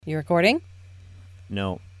You recording?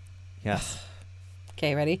 No. Yes.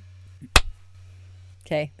 Okay, ready?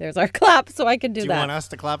 Okay, there's our clap, so I can do Do you that. want us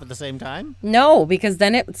to clap at the same time? No, because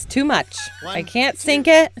then it's too much. I can't sync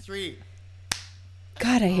it. 3.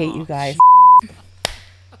 God, I hate you guys.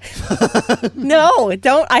 No,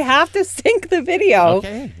 don't. I have to sync the video.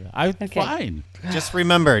 Okay, fine. Just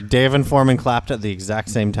remember, Dave and Forman clapped at the exact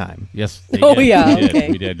same time. Yes, they Oh, did. yeah, We did. okay.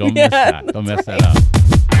 We did. Don't Yeah, miss that. Don't mess that up.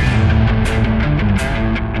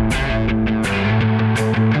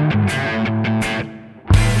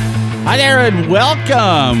 Hi there, and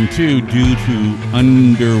welcome to Due to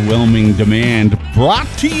Underwhelming Demand, brought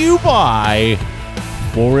to you by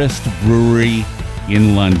Forest Brewery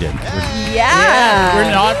in London. Yeah.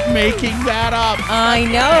 We're not making that up. I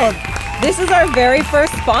know. This is our very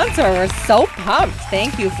first sponsor. We're so pumped.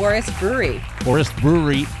 Thank you, Forest Brewery.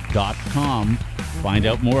 forestbrewery.com. Find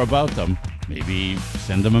out more about them. Maybe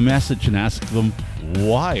send them a message and ask them,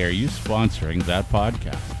 why are you sponsoring that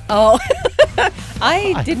podcast? Oh,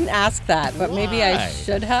 I didn't ask that, but maybe I Why?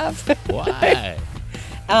 should have. Why?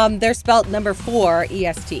 They're spelled number 4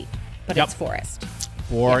 EST, but Yep. it's Forest.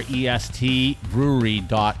 For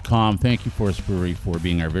ESTbrewery.com. Thank you, Forest Brewery, for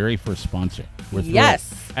being our very first sponsor. We're thrilled.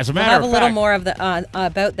 Yes. As a We'll matter have of a little fact, more of the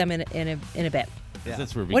about them in a bit.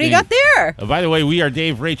 since we're What do you beginning- got there? By the way, we are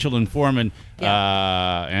Dave, Rachel, and Forman,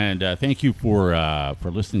 Yeah. and thank you for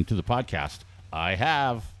listening to the podcast. I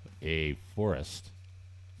have a Forest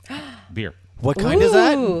beer. What kind is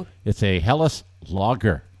that? Ooh. It's a Hellas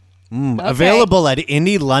Lager. Okay. Available at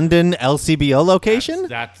any London LCBO location?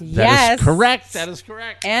 That Yes. is correct. That is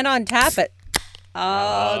correct. And on tap it.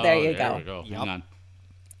 Oh, there you There we go. go. Hang on.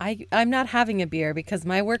 I'm not having a beer because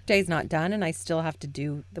my work day's not done and I still have to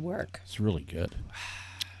do the work. It's really good.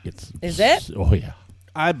 Is it? Oh, yeah.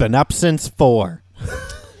 I've been up since 4.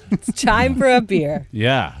 It's time for a beer.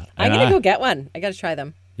 Yeah. I'm And going to go get one. I got to try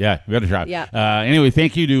them. Yeah, we got to try. Yeah. Anyway,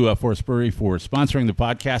 thank you to Forest Brewery for sponsoring the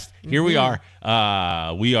podcast. Here we are.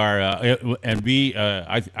 We are, and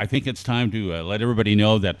I think it's time to let everybody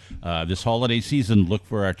know that this holiday season, look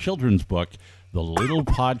for our children's book, The Little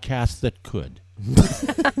Podcast That Could.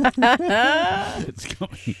 It's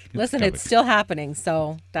coming. Listen, it's still happening.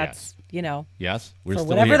 So that's, Yes, we're for still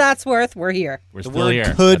whatever here. that's worth, we're here. We're The still word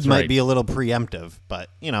here. could That's might right. be a little preemptive, but,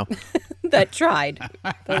 That tried.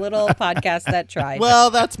 The little podcast that tried. well,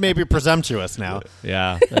 that's maybe presumptuous now.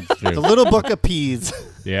 Yeah, that's true. The little book of peas.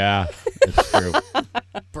 Yeah, it's true.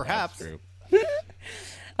 Perhaps. True.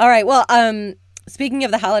 All right. Well, speaking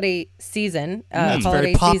of the holiday season, It's holiday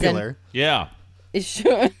very popular. Yeah,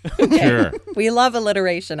 season. sure. We love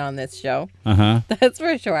alliteration on this show. Uh-huh. That's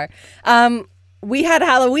for sure. We had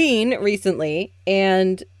Halloween recently,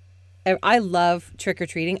 and I love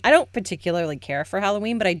trick-or-treating. I don't particularly care for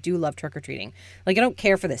Halloween, but I do love trick-or-treating. Like, I don't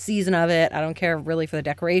care for the season of it. I don't care really for the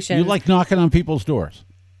decorations. You like knocking on people's doors?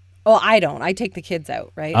 Oh, I don't. I take the kids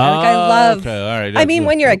out, right? I love... Okay, all right. I mean,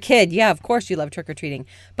 when you're a kid, yeah, of course you love trick-or-treating.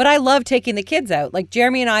 But I love taking the kids out. Like,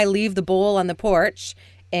 Jeremy and I leave the bowl on the porch,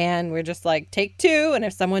 and we're just like, take 2, and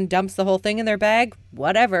if someone dumps the whole thing in their bag,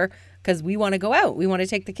 whatever, because we want to go out. We want to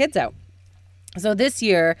take the kids out. So this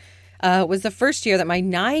year was the first year that my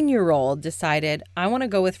 9-year-old decided, I want to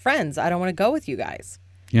go with friends. I don't want to go with you guys.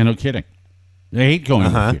 Yeah, no kidding. They hate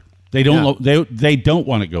going with you. They don't. They don't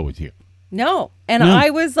want to go with you. No. And No.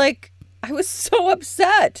 I was like, I was so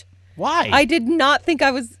upset. Why? I did not think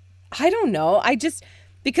I don't know.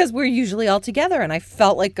 Because we're usually all together and I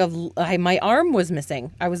felt like my arm was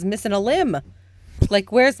missing. I was missing a limb.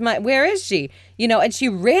 Like, where is she? And she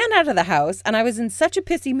ran out of the house and I was in such a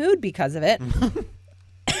pissy mood because of it.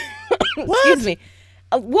 Excuse me.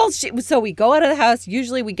 So we go out of the house.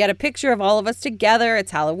 Usually we get a picture of all of us together.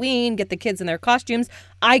 It's Halloween. Get the kids in their costumes.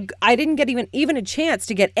 I didn't get even a chance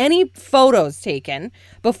to get any photos taken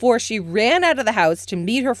before she ran out of the house to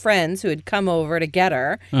meet her friends who had come over to get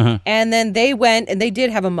her. Uh-huh. And then they went, and they did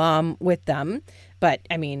have a mom with them. But,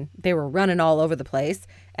 I mean, they were running all over the place.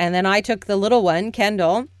 And then I took the little one,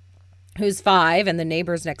 Kendall, who's 5, and the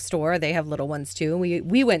neighbors next door, they have little ones too.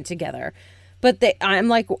 We went together. But I'm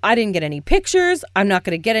like, I didn't get any pictures. I'm not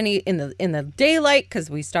going to get any in the daylight because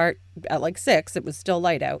we start at like 6. It was still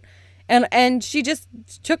light out. And she just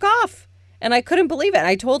took off. And I couldn't believe it. And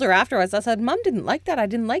I told her afterwards, I said, Mom didn't like that. I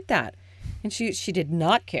didn't like that. And she did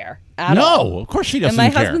not care at all. No, of course she doesn't And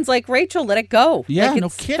my care. husband's like, Rachel, let it go. Yeah, like, no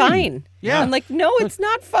it's kidding. fine. Yeah. I'm like, no, it's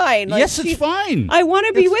not fine. Like, yes, it's fine. I want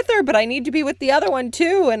to be with her, but I need to be with the other one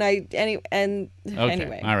too. Okay.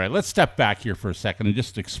 Anyway. All right. Let's step back here for a second and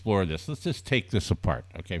just explore this. Let's just take this apart,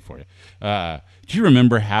 okay, for you. Do you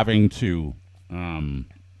remember having to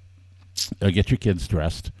get your kids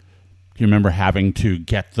dressed? Do you remember having to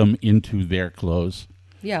get them into their clothes?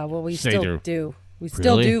 Yeah, well, we Say still they're- do. We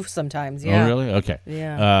still Really? do sometimes, yeah. Oh, really? Okay.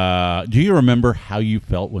 Yeah. Do you remember how you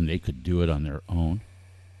felt when they could do it on their own?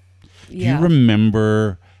 Do Yeah. you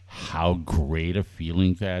remember how great a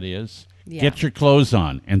feeling that is? Yeah. Get your clothes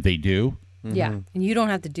on, and they do. Yeah, and you don't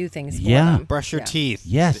have to do things for Yeah. them. Brush your Yeah. teeth.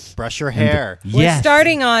 Yes. Brush your hair. We're Yes.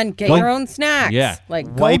 starting on get Go- your own snacks. Yeah. Like,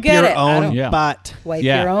 go Wipe get your it. I own don't- Yeah. butt. Wipe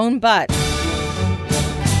Yeah. your own butt.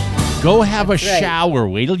 Go have a right. shower.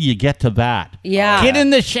 Wait till you get to that. Yeah. Get in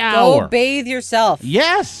the Go shower. bathe yourself.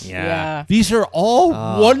 Yes. Yeah. These are all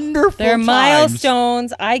wonderful They're times.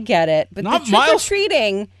 milestones. I get it. But Not the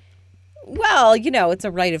trick-or-treating, well, it's a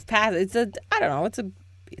rite of passage.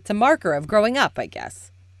 It's a marker of growing up, I guess.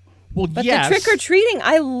 Well, But yes. the trick-or-treating,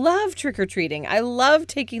 I love trick-or-treating. I love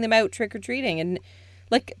taking them out trick-or-treating. And,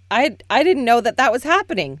 I didn't know that was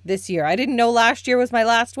happening this year. I didn't know last year was my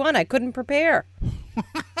last one. I couldn't prepare.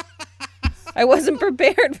 I wasn't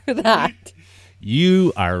prepared for that.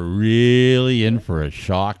 You are really in for a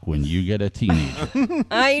shock when you get a teenager.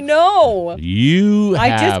 I know. I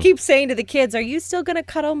I just keep saying to the kids, are you still going to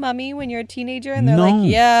cuddle mommy when you're a teenager? And they're no,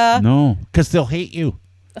 like, yeah. No, because they'll hate you.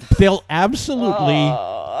 They'll absolutely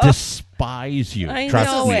despise you. I Trust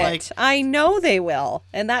know me. it. Like- I know they will.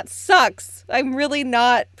 And that sucks. I'm really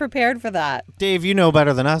not prepared for that. Dave, you know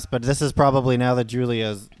better than us, but this is probably now that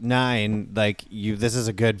Julia's 9, this is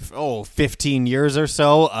a good 15 years or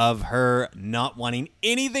so of her not wanting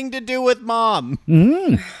anything to do with mom.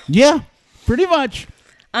 Yeah, pretty much.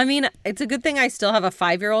 I mean, it's a good thing I still have a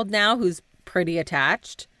 5-year-old now who's pretty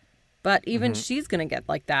attached. But even she's going to get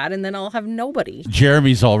like that, and then I'll have nobody.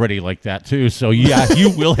 Jeremy's already like that too, so yeah, you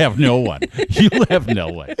will have no one. You'll have no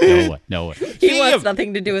one. No one. He Speaking wants of-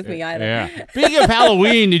 nothing to do with me either. Yeah. Speaking of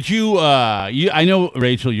Halloween, did you? I know,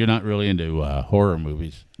 Rachel, you're not really into horror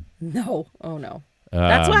movies. No. Oh, no.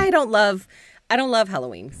 That's why I don't love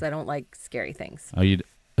Halloween, because I don't like scary things. Oh, you.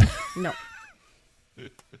 No.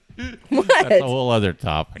 That's a whole other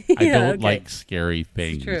topic. I Yeah, don't okay. like scary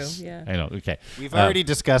things. true, yeah. I know. Okay. We've already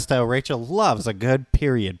discussed how Rachel loves a good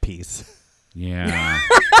period piece. Yeah.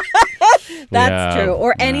 That's Yeah, true.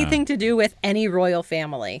 Or yeah. anything to do with any royal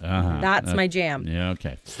family. That's my jam. Yeah.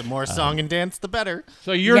 Okay. The more song and dance, the better.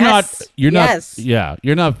 So you're Yes. Yes.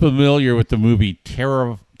 you're not familiar with the movie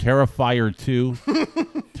Terrifier 2.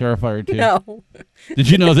 Terrifier 2. No. Did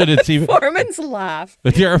you know that it's even Foreman's laugh.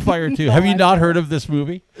 the Terrifier 2? Have you I've not heard of this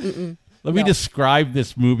movie? Let me No. describe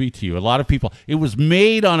this movie to you. A lot of people. It was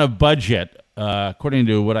made on a budget, according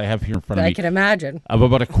to what I have here in front of I me, can imagine. of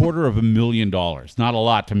about $250,000. Not a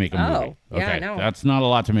lot to make a movie. Oh, yeah, I know. That's not a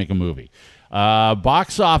lot to make a movie.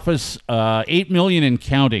 Box office, $8 million and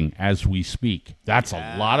counting as we speak. That's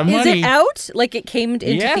a lot of Is money. it out? Like it came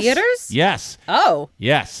into Yes. theaters? Yes. Oh.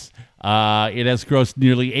 Yes. It has grossed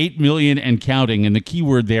nearly $8 million and counting, and the key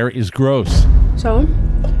word there is gross. So,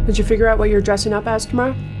 did you figure out what you're dressing up as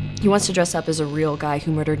tomorrow? He wants to dress up as a real guy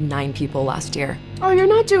who murdered 9 people last year. Oh, you're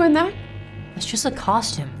not doing that. It's just a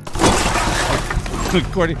costume.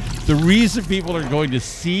 The reason people are going to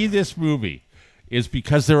see this movie is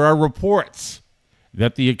because there are reports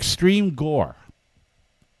that the extreme gore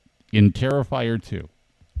in Terrifier 2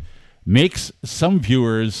 makes some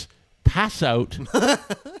viewers pass out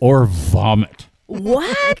or vomit.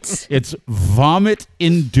 What? It's vomit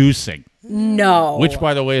inducing, No. which,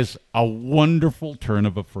 by the way, is a wonderful turn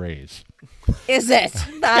of a phrase. is it?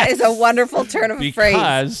 That is a wonderful turn of a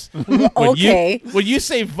phrase. Because Okay. when you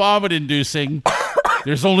say vomit inducing,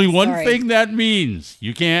 there's only one Sorry. thing that means.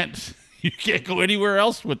 You can't go anywhere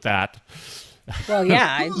else with that. Well,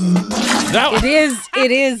 yeah. That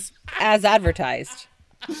It is as advertised.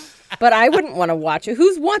 But I wouldn't want to watch it.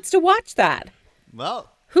 Who wants to watch that? Well,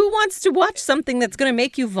 Who wants to watch something that's going to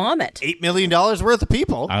make you vomit? $8 million worth of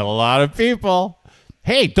people. a lot of people.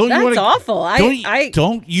 Hey, don't you That's want to? awful.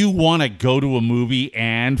 Don't you want to go to a movie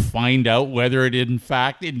and find out whether it in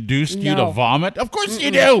fact induced you to No. vomit? Of course you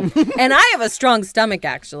do. And I have a strong stomach,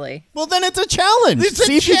 actually. Well, then it's a challenge. It's a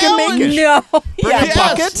See if you can make it. No. Bring a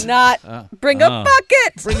bucket. Not. Bring a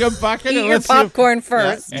bucket. Bring a bucket Eat and your let's see if- popcorn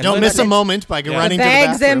first. And Don't let miss it- a moment by running to the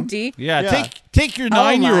Bag's bathroom. empty. Yeah, Yeah. take your Oh,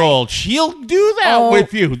 my. 9-year-old. She'll do that Oh,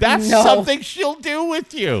 with you. That's no. something she'll do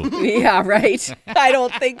with you. Yeah, right. I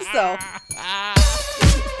don't think so.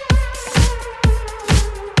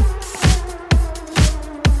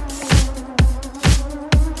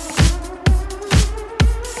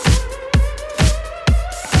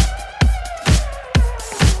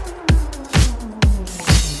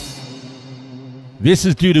 This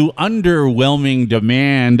is due to underwhelming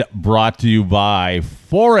demand, brought to you by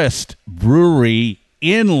Forest Brewery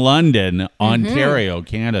in London, Ontario,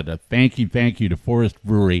 Canada. Thank you to Forest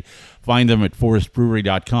Brewery. Find them at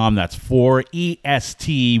forestbrewery.com. That's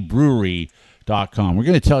 4EST Brewery.com. We're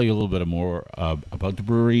going to tell you a little bit more about the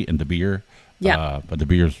brewery and the beer. Yeah. But the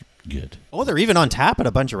beer's good. Oh, they're even on tap at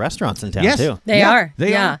a bunch of restaurants in town, Yes. too. They are.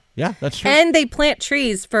 They yeah. are. Yeah, that's true. And they plant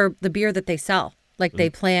trees for the beer that they sell. Like they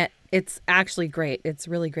plant, it's actually great. It's a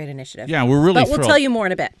really great initiative. Yeah, we're really But thrilled. we'll tell you more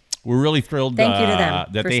in a bit. We're really thrilled Thank you to them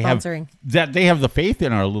that for they sponsoring. that they have the faith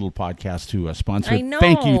in our little podcast to sponsor. I know.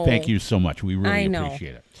 Thank you so much. We I really know.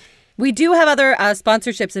 appreciate it. We do have other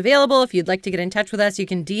sponsorships available. If you'd like to get in touch with us, you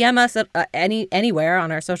can DM us at anywhere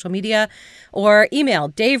on our social media or email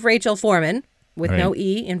Dave Rachel Forman with no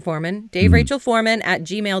E in Forman, Dave Rachel Forman at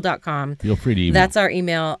gmail.com. Feel free to email. That's our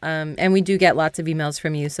email. And we do get lots of emails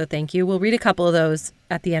from you. So thank you. We'll read a couple of those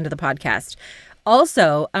at the end of the podcast.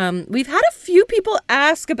 Also, we've had a few people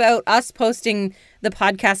ask about us posting the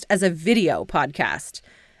podcast as a video podcast.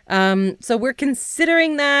 So we're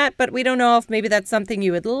considering that, but we don't know if maybe that's something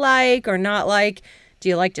you would like or not like. Do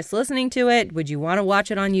you like just listening to it? Would you want to watch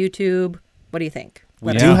it on YouTube? What do you think?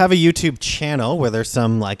 We do have a YouTube channel where there's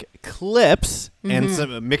some like clips and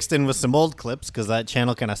some mixed in with some old clips because that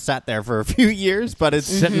channel kind of sat there for a few years, but it's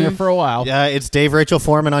Sitting there for a while. Yeah, it's Dave Rachel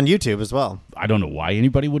Foreman on YouTube as well. I don't know why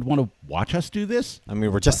anybody would want to watch us do this. I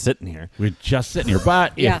mean, we're just sitting here. We're just sitting here,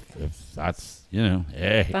 but Yeah. if that's,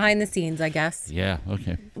 hey. Behind the scenes, I guess. Yeah,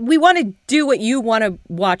 okay. We want to do what you want to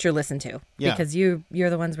watch or listen to Yeah. because you're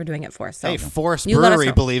the ones we're doing it for. So Hey, Forest you let us Brewery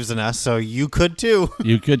know. believes in us, so you could too.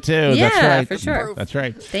 You could too. Yeah, That's right. for sure. That's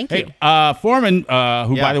right. Thank hey, you. Foreman, who,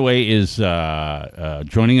 Yeah. by the way, is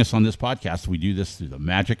joining us on this podcast. We do this through the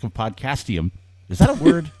magic of podcastium. Is that a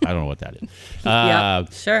word? I don't know what that is. Yeah,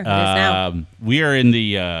 sure, it is now. We are in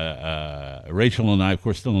the, Rachel and I, of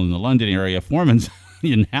course, still in the London area. Foreman's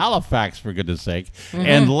in Halifax, for goodness sake.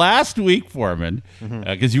 And last week, Foreman,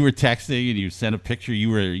 because you were texting and you sent a picture, you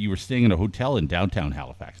were staying in a hotel in downtown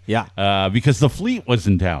Halifax. Yeah. Because the Fleet was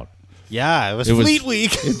in town. Yeah, it was was- Fleet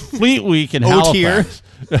Week. It's Fleet Week in Oat here.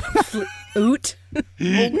 Halifax. Oot.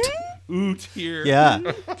 Oot here. Yeah.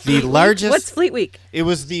 The largest. What's Fleet Week? It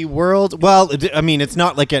was the world. Well, I mean, it's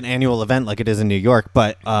not like an annual event like it is in New York,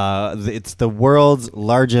 but it's the world's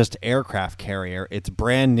largest aircraft carrier. It's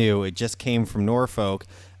brand new. It just came from Norfolk,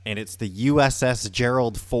 and it's the USS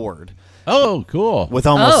Gerald Ford Oh, cool. with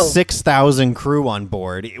almost Oh. 6,000 crew on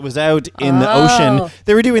board. It was out in the ocean.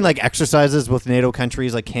 They were doing like exercises with NATO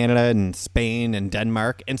countries like Canada and Spain and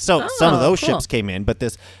Denmark, and so some of those cool. ships came in. But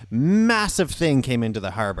this massive thing came into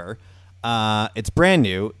the harbor. It's brand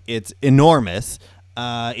new. It's enormous.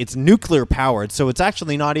 It's nuclear powered, so it's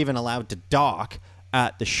actually not even allowed to dock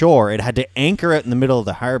at the shore. It had to anchor out in the middle of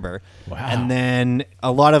the harbor. Wow. And then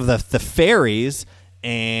a lot of the ferries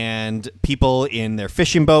and people in their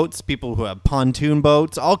fishing boats, people who have pontoon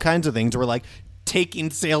boats, all kinds of things were like taking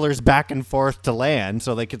sailors back and forth to land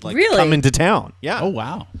so they could like Really? come into town. Yeah. Oh,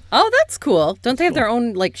 wow. Oh, that's cool. Don't they have their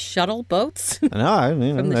own like shuttle boats? No, I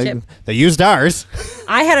mean, From the ship. they used ours.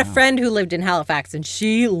 I had a friend who lived in Halifax, and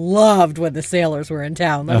she loved when the sailors were in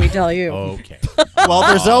town. Let me tell you. Okay. Well,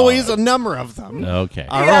 there's always a number of them. Okay.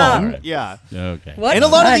 Our Yeah. own. Yeah. Okay. What And a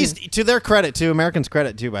lot of fun. these, to their credit, to Americans'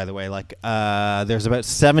 credit too, by the way, like there's about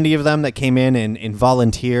 70 of them that came in and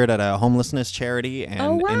volunteered at a homelessness charity and,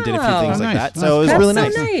 Oh, and did a few wow. things Oh, like nice. that. So it was That's really so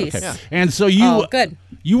nice. nice. Okay. Yeah. And so you Oh, good.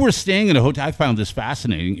 You were staying in a hotel. I found this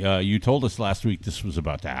fascinating. You told us last week this was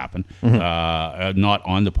about to happen, not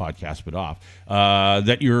on the podcast but off.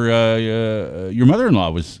 That your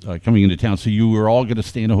mother-in-law was coming into town, so you were all going to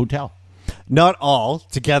stay in a hotel. Not all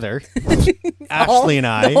together. Ashley and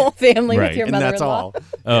I. The whole family Right. with your And mother-in-law. that's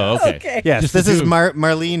all. Oh, okay. Okay. Yes, Just this the is two.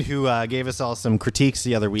 Marlene who gave us all some critiques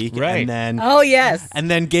the other week, Right. Oh, yes. and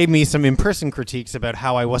then gave me some in-person critiques about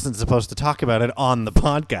how I wasn't supposed to talk about it on the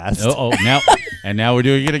podcast. Now we're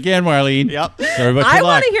doing it again, Marlene. Yep. Sorry about I your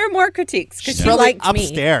want luck. to hear more critiques because She's she probably liked me.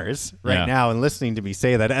 upstairs right Yeah. now and listening to me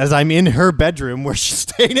say that as I'm in her bedroom where she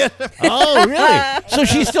stayed at. Oh, really? So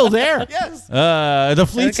she's still there? Yes. The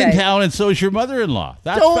fleet's in Okay. town, and so is your mother-in-law.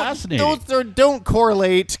 That's fascinating. Don't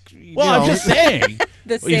correlate. Well, I'm just saying.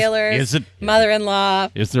 The sailors, Is mother-in-law.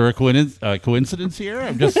 Is there a coincidence here?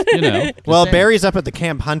 I'm just, Well, saying. Barry's up at the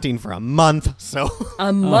camp hunting for a month, so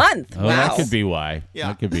A month. Oh, Wow. that could be why. Yeah.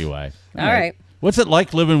 That could be why. All right. What's it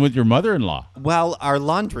like living with your mother-in-law? well, our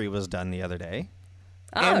laundry was done the other day.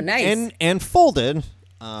 Oh, nice. And folded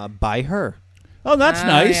by her. Oh, that's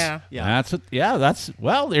nice. yeah. Yeah.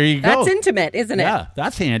 Well, there you go. That's intimate, isn't it? Yeah,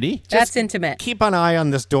 that's handy. That's intimate. Keep an eye on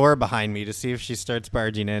this door behind me to see if she starts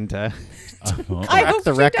barging in to I correct hope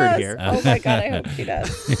the she record does. here. Oh my God, I hope she does.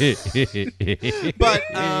 But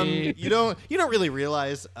you don't really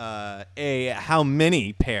realize A, how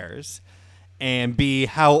many pairs, and B,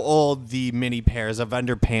 how old the many pairs of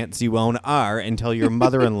underpants you own are until your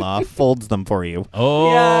mother-in-law folds them for you.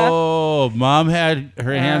 Oh, Mom had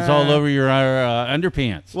her hands all over your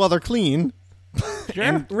underpants. Well, they're clean. Sure.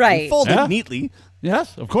 And Right. folded Yeah. neatly.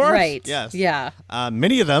 Yes, of course. Right. Yes. Yeah.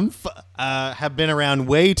 Many of them have been around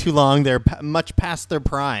way too long. They're much past their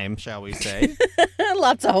prime, shall we say.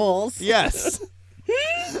 Lots of holes. Yes.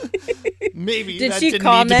 Maybe Did that she didn't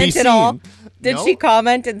comment need to be at all? seen. Did No. she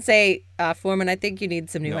comment and say, Foreman, I think you need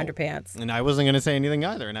some new No. underpants? And I wasn't going to say anything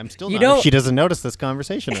either, and I'm still You not. don't- She doesn't notice this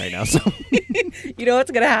conversation right now. So You know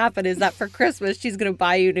what's going to happen is that for Christmas, she's going to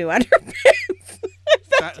buy you new underpants.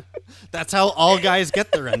 that's how all guys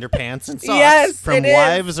get their underpants and socks Yes, from it is.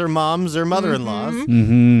 wives or moms or mother-in-laws.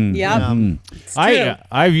 Yep. It's true.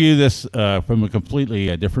 I view this from a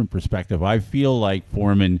completely different perspective. I feel like,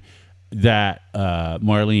 Foreman, that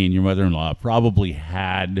Marlene, your mother-in-law, probably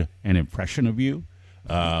had an impression of you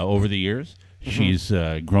over the years. She's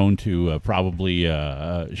grown to probably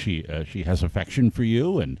she has affection for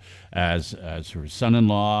you, and as her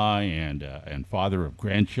son-in-law and father of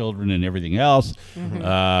grandchildren and everything else.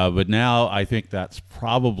 But now I think that's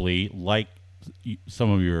probably like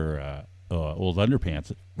some of your old underpants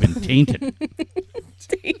have been tainted.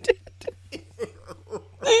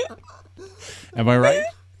 Am I right?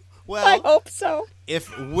 Well, I hope so.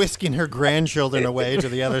 if whisking her grandchildren away to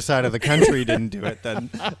the other side of the country didn't do it, then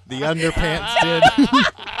the underpants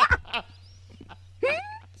did.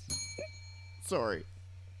 Sorry.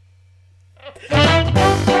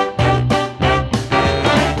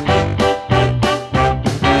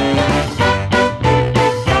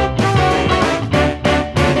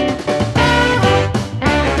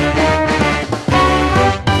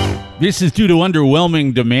 This is due to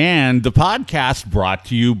underwhelming demand. The podcast brought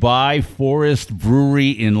to you by Forest Brewery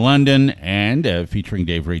in London and featuring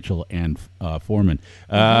Dave, Rachel, and Foreman.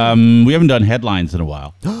 We haven't done headlines in a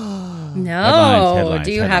while. No. Headlines,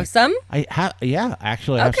 Do you have headlines. some? Yeah,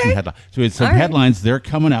 actually, I have some Okay. headlines. So it's some All right. headlines. They're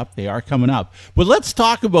coming up. They are coming up. But let's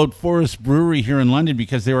talk about Forest Brewery here in London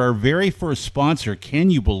because they're our very first sponsor. Can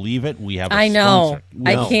you believe it? We have a I know. sponsor.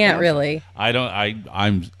 I No. can't really. I don't.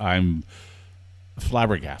 I'm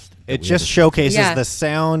flabbergasted. that It we just have a- showcases Yeah. the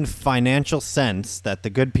sound financial sense that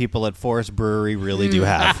the good people at Forest Brewery really do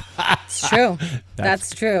have. It's true.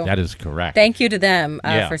 That's true. That is correct. Thank you to them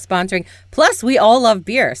Yeah. for sponsoring. Plus, we all love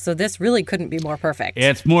beer, so this really couldn't be more perfect.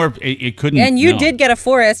 It's more. It couldn't. And you no. did get a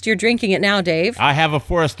Forest. You're drinking it now, Dave. I have a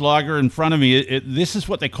Forest Lager in front of me. This is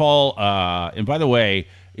what they call. And by the way,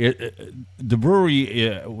 the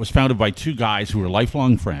brewery was founded by two guys who were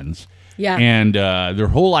lifelong friends. Yeah. And their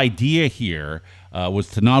whole idea here was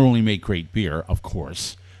to not only make great beer, of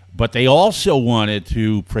course, but they also wanted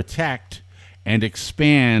to protect and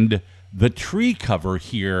expand the tree cover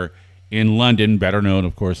here in London, better known,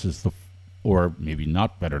 of course, as or maybe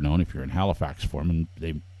not better known if you're in Halifax, Foreman.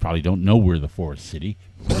 They probably don't know we're the Forest City.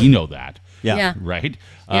 We know that. Yeah. Right?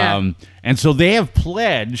 Yeah. And so they have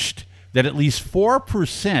pledged that at least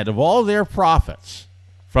 4% of all their profits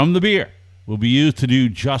from the beer will be used to do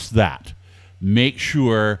just that. Make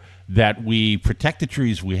sure that we protect the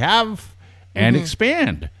trees we have and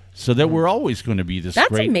expand so that we're always going to be this That's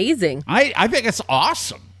great. amazing. I think it's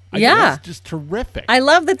awesome. I think Yeah. it's just terrific. I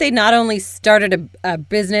love that they not only started a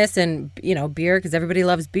business and, beer, because everybody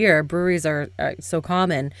loves beer. Breweries are so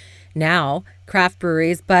common now, craft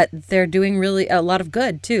breweries, but they're doing really a lot of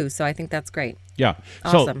good, too. So I think that's great. yeah.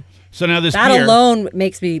 Awesome. So now this That beer, alone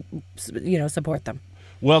makes me, support them.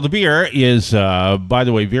 well, the beer is, by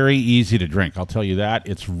the way, very easy to drink. I'll tell you that.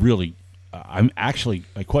 It's really, I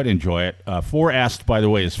quite enjoy it. 4est, by the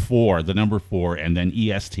way, is 4, the number 4, and then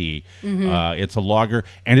EST. It's a lager,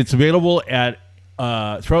 and it's available at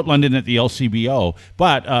throughout London at the LCBO.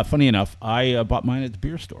 But funny enough, I bought mine at the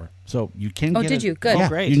beer store. So you can Oh, get did it. you? Good. Yeah, Oh,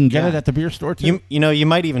 great. You can get it Yeah. at the beer store, too. You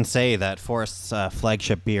might even say that Forest's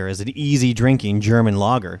flagship beer is an easy-drinking German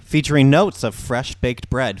lager, featuring notes of fresh-baked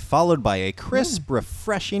bread, followed by a crisp,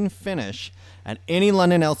 refreshing finish at any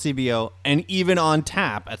London LCBO and even on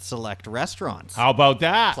tap at select restaurants, How about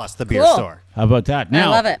that? plus the beer Cool. store. How about that?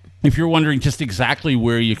 Now, love it. If you're wondering just exactly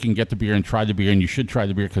where you can get the beer and try the beer, and you should try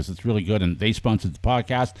the beer because it's really good, and they sponsored the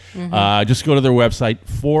podcast, just go to their website,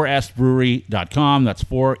 forestbrewery.com. That's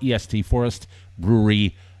 4EST,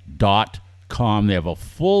 forestbrewery.com. They have a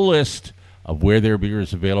full list of where their beer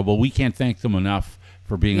is available. We can't thank them enough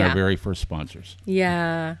for being Yeah. our very first sponsors.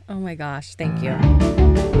 Yeah. Oh my gosh. Thank you.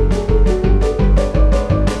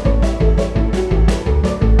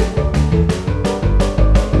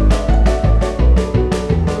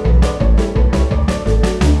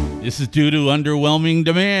 This is due to underwhelming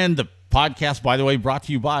demand. The podcast, by the way, brought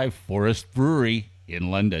to you by Forest Brewery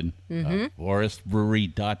in London.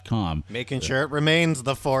 Forestbrewery.com. Making sure it remains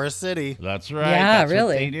the Forest City. That's right. Yeah, That's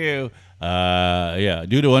really. what they do.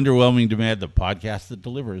 Due to underwhelming demand, the podcast that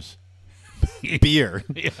delivers. Beer.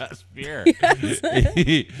 Yes, beer.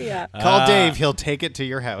 Yeah. Call Dave. He'll take it to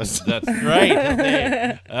your house. That's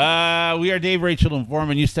right. We are Dave, Rachel, and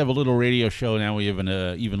Forman. Used to have a little radio show. Now we have an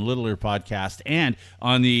even littler podcast. And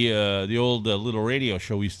on the old little radio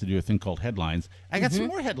show, we used to do a thing called Headlines. I got some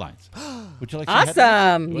more headlines. Would you like some headlines?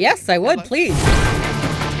 Awesome. Yes, I would. Headlines? Please.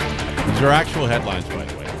 These are actual headlines, by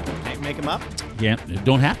the way. Can't make them up. Yeah,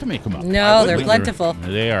 don't have to make them up. No, they're plentiful.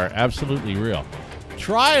 They are absolutely real.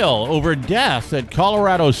 Trial over death at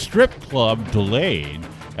Colorado strip club delayed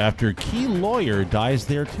after key lawyer dies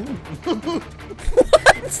there too.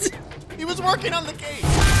 He was working on the case.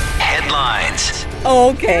 Headlines.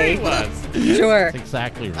 Okay. Sure. That's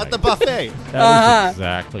exactly right. At the buffet. That was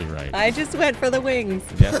exactly right. I just went for the wings.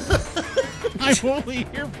 Yes. I'm only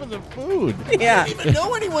here for the food. Yeah. I didn't even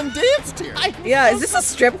know anyone danced here. Yeah. Is this a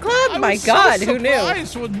strip club? I My was God, so who knew?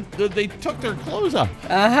 surprised when they took their clothes off.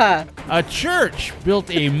 Uh-huh. A church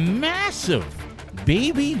built a massive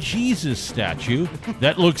baby Jesus statue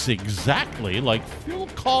that looks exactly like Phil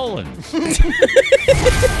Collins.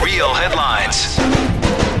 Real headlines.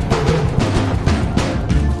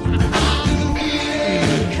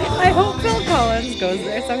 I hope Phil Collins goes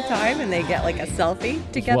there sometime and they get like a selfie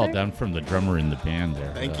together. Well done from the drummer in the band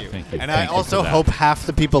there. Thank you. Thank you. And Thank I you also for that. hope half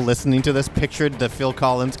the people listening to this pictured the Phil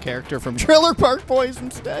Collins character from Trailer Park Boys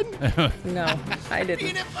instead. No, I didn't.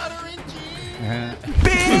 Peanut butter and jelly.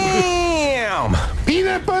 Bam!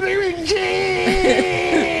 Peanut butter and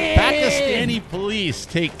jam! Pakistani police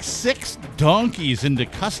take 6 donkeys into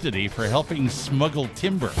custody for helping smuggle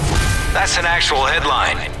timber. That's an actual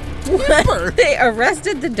headline. What? They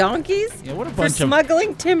arrested the donkeys Yeah, what a for bunch of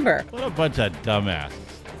smuggling timber. what a bunch of dumbasses.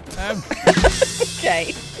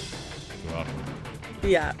 Okay. Well,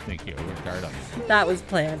 Yeah, thank you. I worked hard on it. that was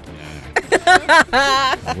planned.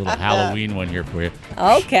 A little Halloween one here for you.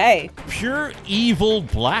 Okay. Pure evil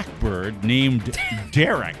blackbird named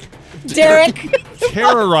Derek Derek.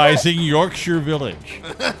 terrorizing Yorkshire Village.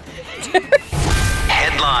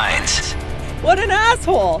 Headlines. What an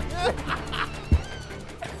asshole.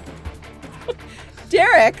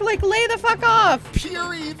 Derek, like, lay the fuck off.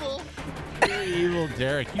 Pure evil. Pure evil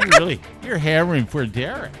Derek. You're hammering for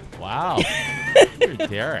Derek. Wow. You're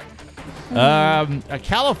Derek. A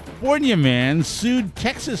California man sued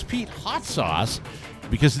Texas Pete Hot Sauce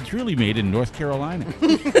because it's really made in North Carolina.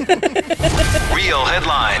 Real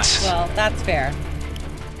headlines. Well, that's fair.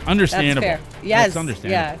 Understandable. That's fair. Yes. That's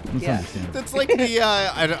understandable. Yeah. That's Yeah. understandable. It's like the,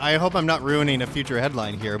 I hope I'm not ruining a future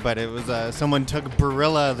headline here, but it was someone took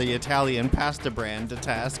Barilla, the Italian pasta brand, to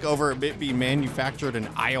task over it being manufactured in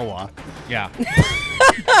Iowa. Yeah.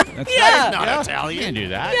 That's Yeah. Not You Italian. can't do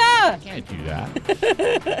that. Yeah. You can't do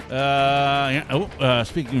that.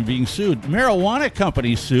 Speaking of being sued, marijuana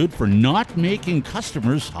companies sued for not making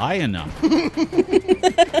customers high enough.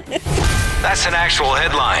 That's an actual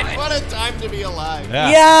headline. What a time to be alive.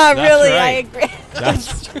 Yeah, that's really, I right. agree.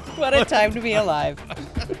 That's What a time to be alive.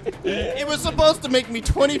 It was supposed to make me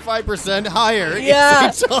 25% higher. Yeah.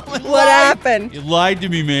 It's all my What life. happened? You lied to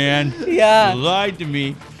me, man. Yeah. You lied to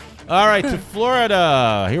me. All right, to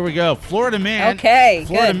Florida. Here we go. Florida man. Okay,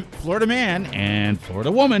 Florida man and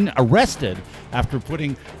Florida woman arrested after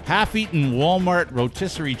putting half-eaten Walmart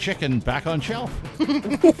rotisserie chicken back on shelf.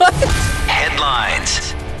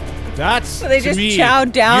 Headlines. That's So they to just me,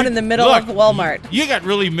 chowed down you- in the middle look, of Walmart. You got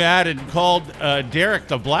really mad and called Derek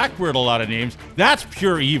the Blackbird a lot of names. That's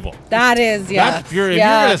pure evil. That is, yeah. That's pure. If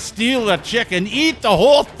Yeah. you're gonna steal that chicken, eat the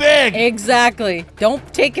whole thing. Exactly.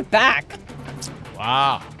 Don't take it back.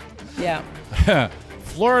 Wow. Yeah.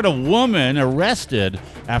 Florida woman arrested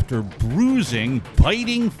after bruising,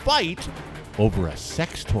 biting fight over a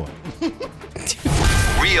sex toy.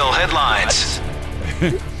 Real headlines.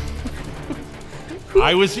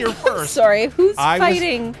 I was here first. Sorry, who's I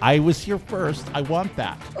fighting? I was here first. I want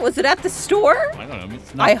that. Was it at the store? I don't know.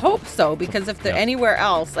 It's not. I hope so, because if they're Yeah. anywhere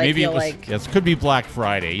else, I Maybe feel it was, like... This could be Black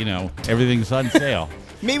Friday. You know, everything's on sale.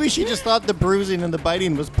 Maybe she just thought the bruising and the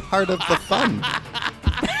biting was part of the fun.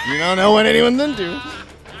 You don't know what anyone's into.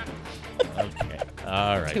 Okay.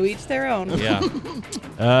 All right. To each their own.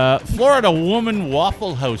 Yeah. Florida woman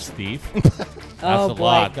Waffle House thief. That's Oh, a boy.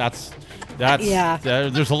 lot. That's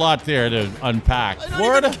There's a lot there to unpack. I don't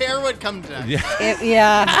Florida. even care what comes next.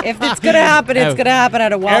 If it's gonna happen, it's gonna happen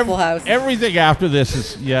at a Waffle House. Everything after this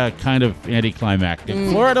is kind of anticlimactic.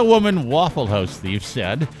 Florida woman Waffle House thief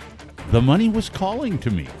said, "The money was calling to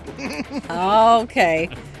me." Okay.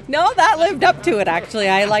 No, that lived up to it, actually.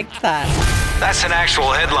 I liked that. That's an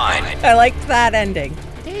actual headline. I liked that ending.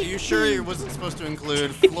 Are you sure it wasn't supposed to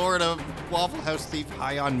include Florida Waffle House thief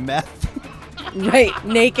high on meth? Right.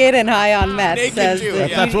 Naked and high on meth. Naked says too, that-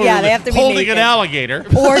 yeah. That's what they have to be holding naked. an alligator.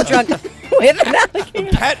 Or drunk with an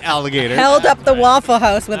alligator. Pet alligator. Held up the Waffle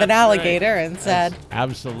House with an alligator and said,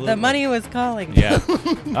 Absolutely. the money was calling. Yeah.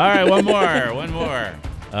 All right, one more.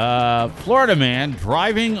 Florida man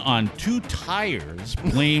driving on 2 tires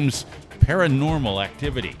blames paranormal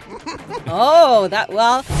activity. Oh,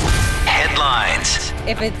 Headlines.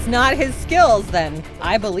 if it's not his skills, then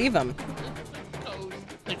I believe him.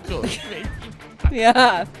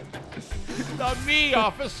 Yeah. Not me,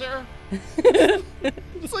 officer.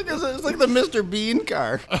 It's like the Mr. Bean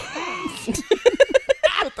car.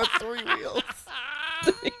 With the 3 wheels.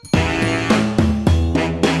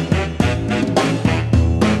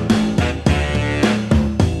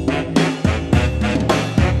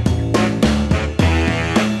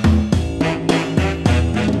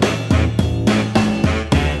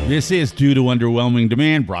 This is Due to Underwhelming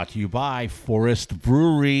Demand, brought to you by Forest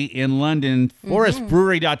Brewery in London.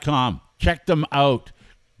 ForestBrewery.com. Check them out.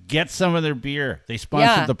 Get some of their beer. They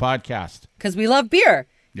sponsored the podcast. Because we love beer.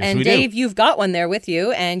 Yes, and we Dave, do. you've got one there with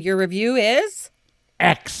you, and your review is?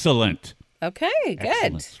 Excellent. Okay, good.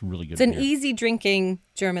 Excellent. It's really good It's an beer. easy drinking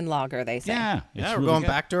German lager, they say. Yeah. Yeah, we're going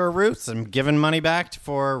back to our roots and giving money back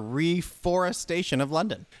for reforestation of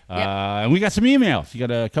London. And we got some emails. You got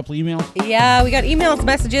a couple of emails? Yeah, we got emails,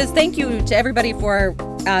 messages. Thank you to everybody for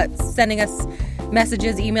sending us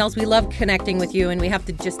messages, emails. We love connecting with you, and we have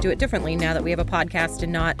to just do it differently now that we have a podcast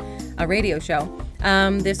and not a radio show.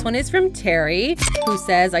 This one is from Terry, who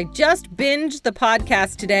says, I just binged the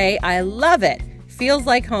podcast today. I love it. Feels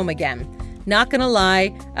like home again. Not gonna lie,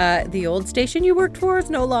 the old station you worked for is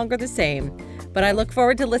no longer the same. But I look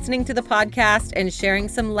forward to listening to the podcast and sharing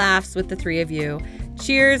some laughs with the 3 of you.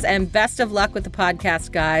 Cheers and best of luck with the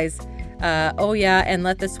podcast, guys. Oh yeah, and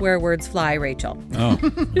let the swear words fly, Rachel. Oh.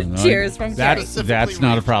 Cheers from Terry. That's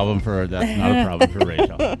not a problem for Rachel.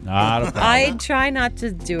 Not a problem. I try not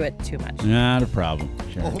to do it too much. Not a problem.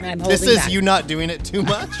 Sure. I'm This holding is back. you not doing it too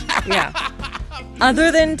much? Yeah.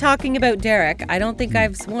 Other than talking about Derek, I don't think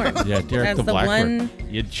I've sworn. Yeah, Derek That's the Blackbird. one.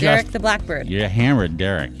 You just, Derek the Blackbird. You hammered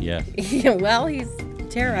Derek, yeah. Well, he's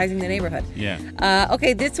terrorizing the neighborhood. Yeah.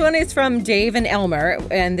 Okay, this one is from Dave and Elmer,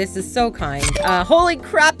 and this is so kind. Holy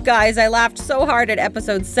crap, guys, I laughed so hard at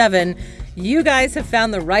episode 7. You guys have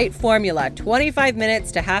found the right formula. 25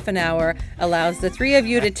 minutes to half an hour allows the 3 of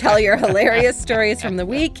you to tell your hilarious stories from the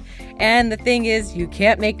week. And the thing is, you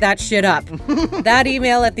can't make that shit up. That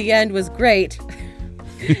email at the end was great.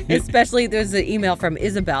 Especially, there's an email from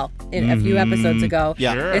Isabel a few episodes ago.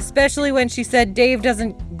 Yeah. Sure. Especially when she said Dave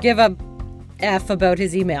doesn't give a F about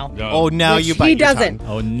his email. No. Oh, now Which you bite he your doesn't. tongue.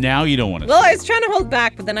 Oh, now you don't want to. Well, I was trying to hold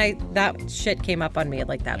back, but then that shit came up on me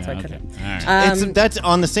like that, so I okay. couldn't. All right. That's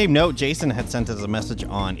on the same note. Jason had sent us a message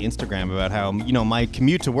on Instagram about how, my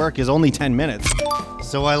commute to work is only 10 minutes.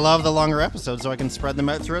 So I love the longer episodes so I can spread them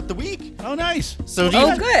out throughout the week. Oh, nice. So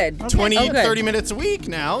Oh, good. 20, Oh, good. 30 minutes a week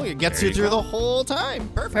now. It gets There you you through go. the whole time.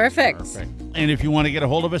 Perfect. Perfect. And if you want to get a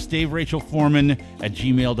hold of us, Dave Rachel Forman at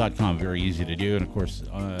gmail.com. Very easy to do. And of course,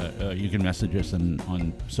 you can message us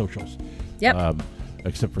on socials. Yep.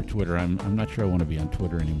 Except for Twitter. I'm not sure I want to be on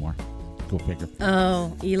Twitter anymore. Go figure.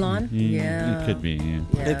 Oh, Elon? Yeah. It could be, yeah.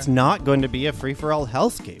 Yeah. It's not going to be a free-for-all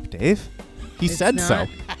hellscape, Dave. He said so. not.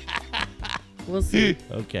 We'll see.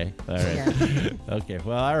 Okay. All right. Yeah. Okay.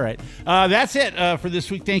 Well, all right. That's it for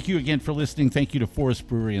this week. Thank you again for listening. Thank you to Forest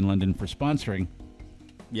Brewery in London for sponsoring.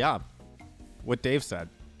 Yeah. What Dave said.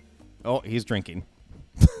 Oh, he's drinking.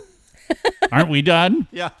 Aren't we done?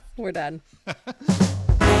 Yeah. We're done.